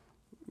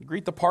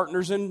 Greet the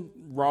partners in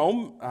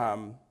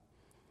Rome,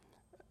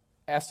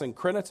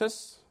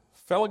 Asyncritus,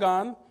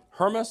 Phlegon,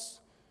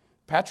 Hermas,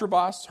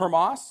 Patrobas,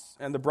 Hermas,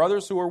 and the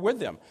brothers who are with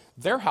them.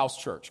 Their house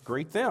church,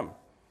 greet them.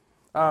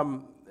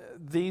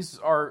 These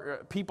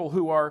are people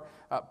who are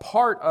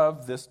part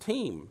of this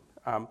team.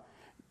 And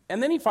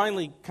then he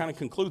finally kind of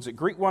concludes it.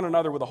 Greet one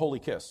another with a holy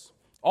kiss.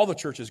 All the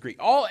churches greet.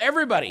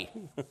 Everybody.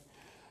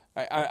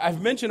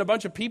 I've mentioned a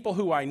bunch of people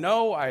who I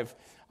know.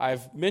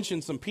 I've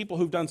mentioned some people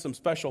who've done some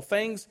special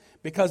things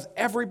because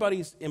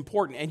everybody's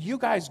important. And you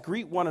guys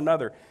greet one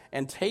another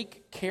and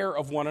take care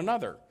of one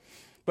another.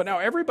 But now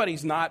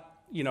everybody's not,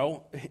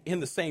 in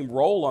the same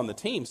role on the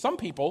team. Some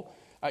people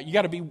you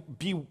got to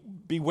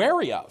be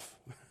wary of.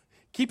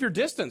 Keep your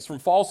distance from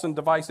false and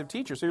divisive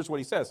teachers. Here's what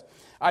he says.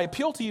 I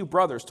appeal to you,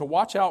 brothers, to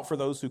watch out for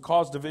those who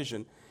cause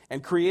division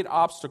and create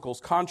obstacles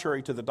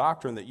contrary to the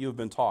doctrine that you have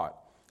been taught.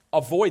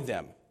 Avoid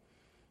them.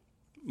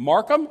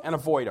 Mark them and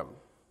avoid them.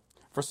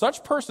 For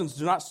such persons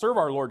do not serve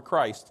our Lord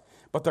Christ,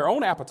 but their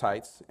own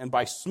appetites, and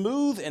by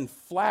smooth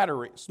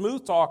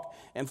talk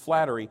and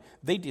flattery,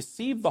 they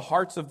deceive the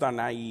hearts of the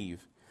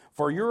naive.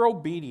 For your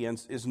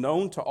obedience is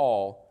known to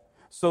all,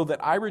 so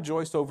that I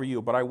rejoice over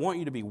you, but I want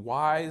you to be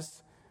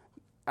wise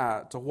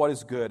to what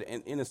is good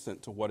and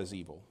innocent to what is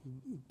evil.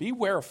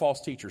 Beware of false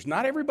teachers.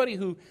 Not everybody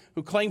who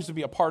claims to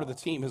be a part of the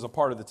team is a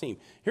part of the team.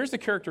 Here's the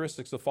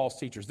characteristics of false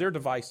teachers. They're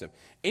divisive.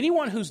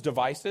 Anyone who's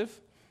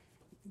divisive,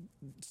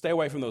 stay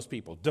away from those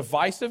people.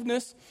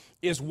 Divisiveness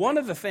is one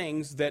of the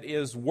things that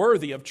is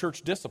worthy of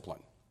church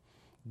discipline.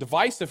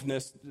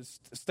 Divisiveness,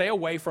 stay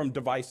away from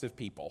divisive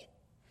people.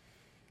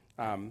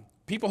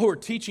 People who are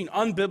teaching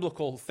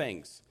unbiblical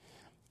things.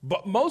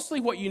 But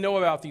mostly what you know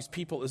about these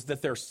people is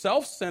that they're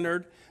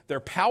self-centered, they're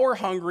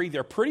power-hungry,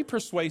 they're pretty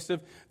persuasive,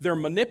 they're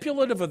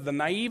manipulative of the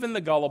naive and the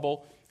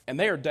gullible, and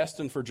they are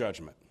destined for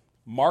judgment.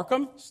 Mark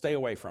them, stay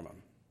away from them.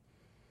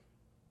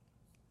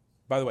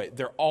 By the way,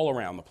 they're all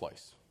around the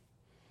place.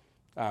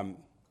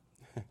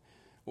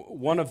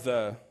 One of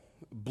the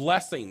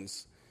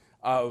blessings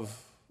of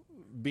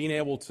being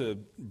able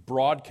to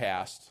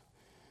broadcast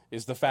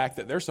is the fact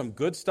that there's some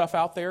good stuff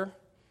out there,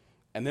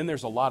 and then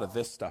there's a lot of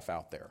this stuff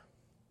out there.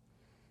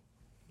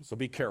 So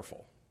be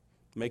careful.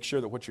 Make sure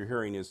that what you're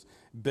hearing is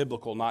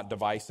biblical, not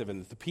divisive,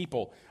 and that the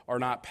people are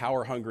not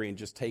power-hungry and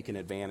just taking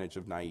advantage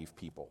of naive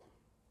people.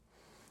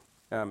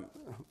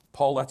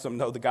 Paul lets them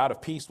know the God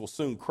of peace will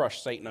soon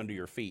crush Satan under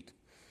your feet.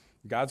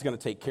 God's going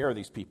to take care of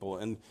these people.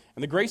 And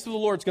the grace of the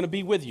Lord is going to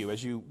be with you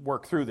as you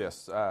work through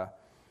this.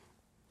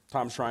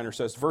 Tom Schreiner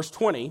says, verse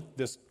 20,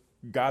 this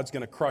God's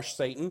going to crush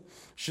Satan,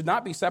 should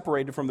not be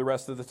separated from the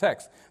rest of the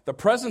text. The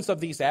presence of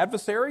these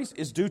adversaries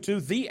is due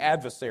to the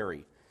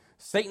adversary.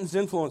 Satan's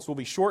influence will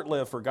be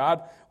short-lived, for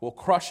God will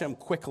crush him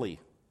quickly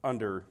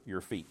under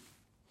your feet.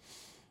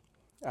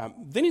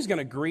 Then he's going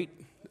to greet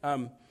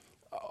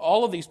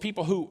all of these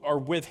people who are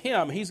with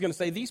him. He's going to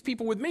say, these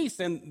people with me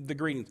send the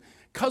greetings,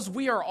 because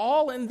we are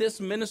all in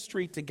this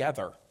ministry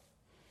together.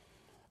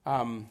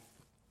 I'm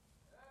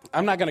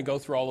not going to go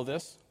through all of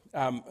this.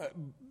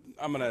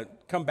 I'm going to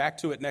come back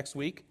to it next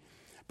week.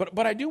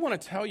 But I do want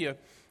to tell you,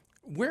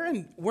 we're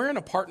in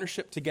a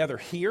partnership together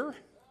here,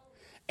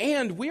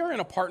 and we are in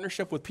a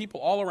partnership with people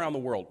all around the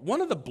world.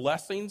 One of the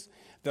blessings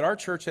that our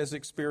church has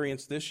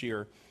experienced this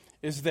year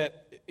is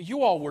that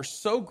you all were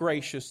so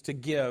gracious to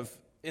give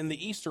in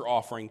the Easter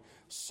offering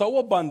so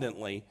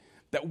abundantly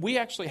that we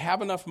actually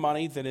have enough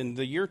money that in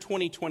the year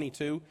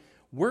 2022,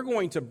 we're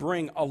going to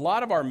bring a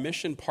lot of our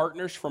mission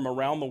partners from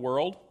around the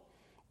world.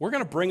 We're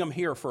going to bring them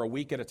here for a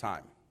week at a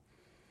time.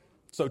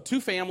 So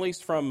 2 families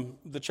from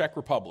the Czech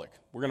Republic,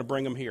 we're going to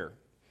bring them here.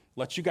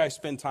 Let you guys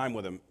spend time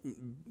with them.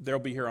 They'll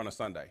be here on a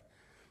Sunday.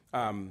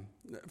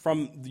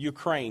 From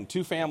Ukraine,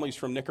 2 families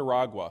from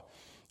Nicaragua.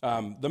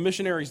 The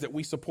missionaries that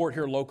we support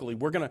here locally,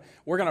 we're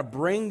gonna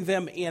bring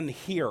them in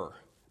here,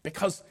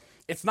 because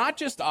it's not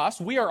just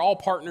us. We are all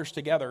partners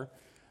together,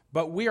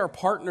 but we are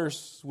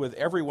partners with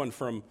everyone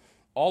from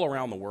all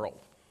around the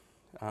world.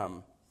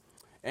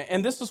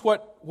 And this is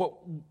what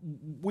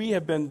we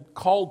have been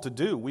called to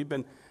do. We've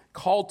been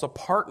called to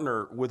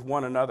partner with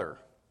one another.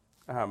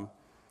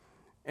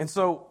 And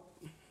so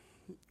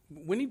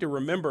we need to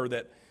remember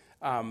that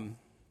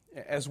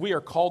as we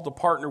are called to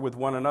partner with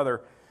one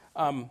another,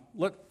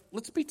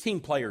 let's be team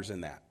players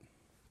in that.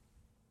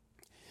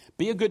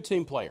 Be a good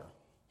team player.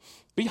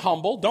 Be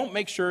humble. Don't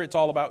make sure it's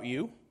all about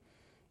you.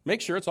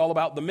 Make sure it's all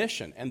about the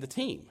mission and the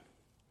team.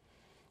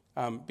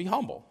 Be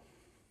humble.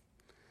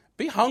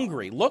 Be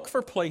hungry. Look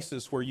for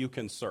places where you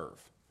can serve.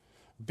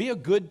 Be a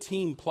good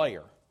team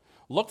player.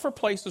 Look for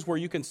places where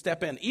you can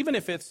step in, even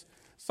if it's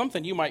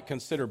something you might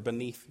consider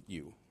beneath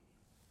you.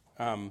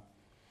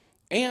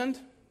 And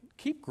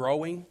keep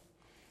growing.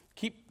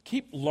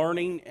 Keep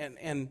learning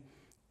and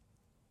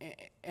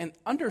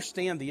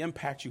understand the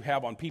impact you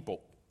have on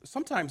people.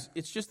 Sometimes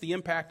it's just the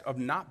impact of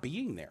not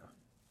being there.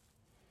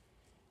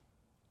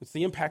 It's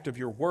the impact of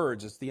your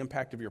words. It's the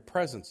impact of your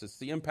presence. It's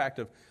the impact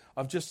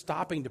of just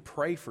stopping to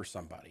pray for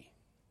somebody.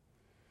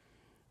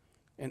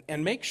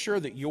 And make sure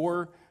that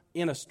you're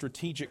in a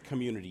strategic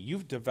community.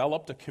 You've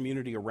developed a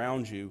community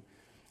around you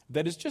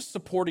that is just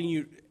supporting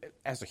you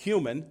as a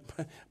human,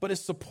 but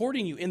is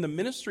supporting you in the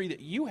ministry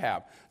that you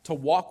have to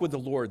walk with the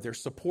Lord. They're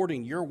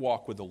supporting your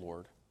walk with the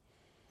Lord.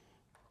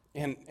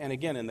 And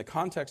again, in the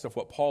context of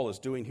what Paul is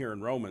doing here in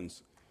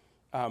Romans,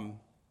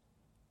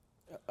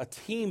 a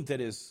team that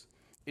is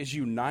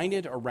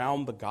united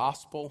around the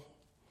gospel,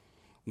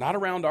 not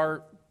around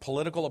our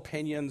political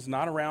opinions,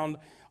 not around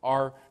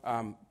our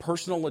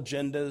personal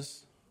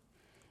agendas,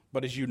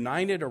 but is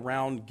united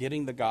around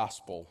getting the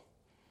gospel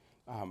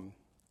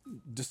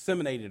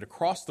disseminated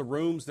across the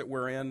rooms that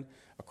we're in,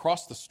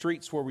 across the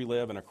streets where we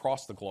live, and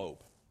across the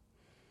globe.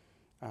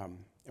 And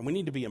we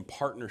need to be in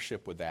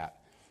partnership with that.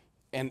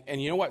 And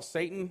you know what?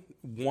 Satan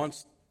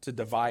wants to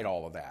divide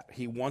all of that.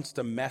 He wants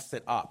to mess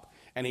it up.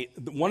 And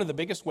one of the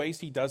biggest ways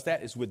he does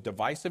that is with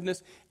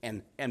divisiveness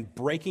and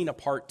breaking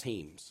apart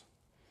teams.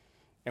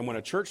 And when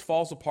a church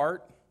falls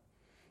apart,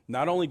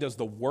 not only does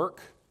the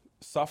work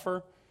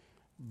suffer,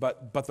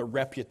 but the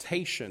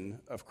reputation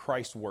of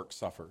Christ's work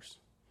suffers.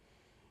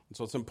 And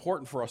so it's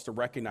important for us to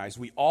recognize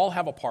we all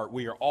have a part.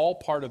 We are all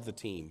part of the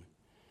team.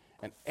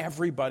 And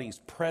everybody's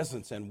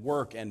presence and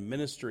work and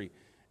ministry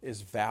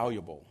is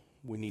valuable.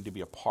 We need to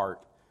be a part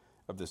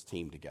of this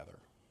team together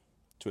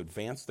to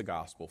advance the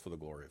gospel for the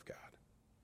glory of God.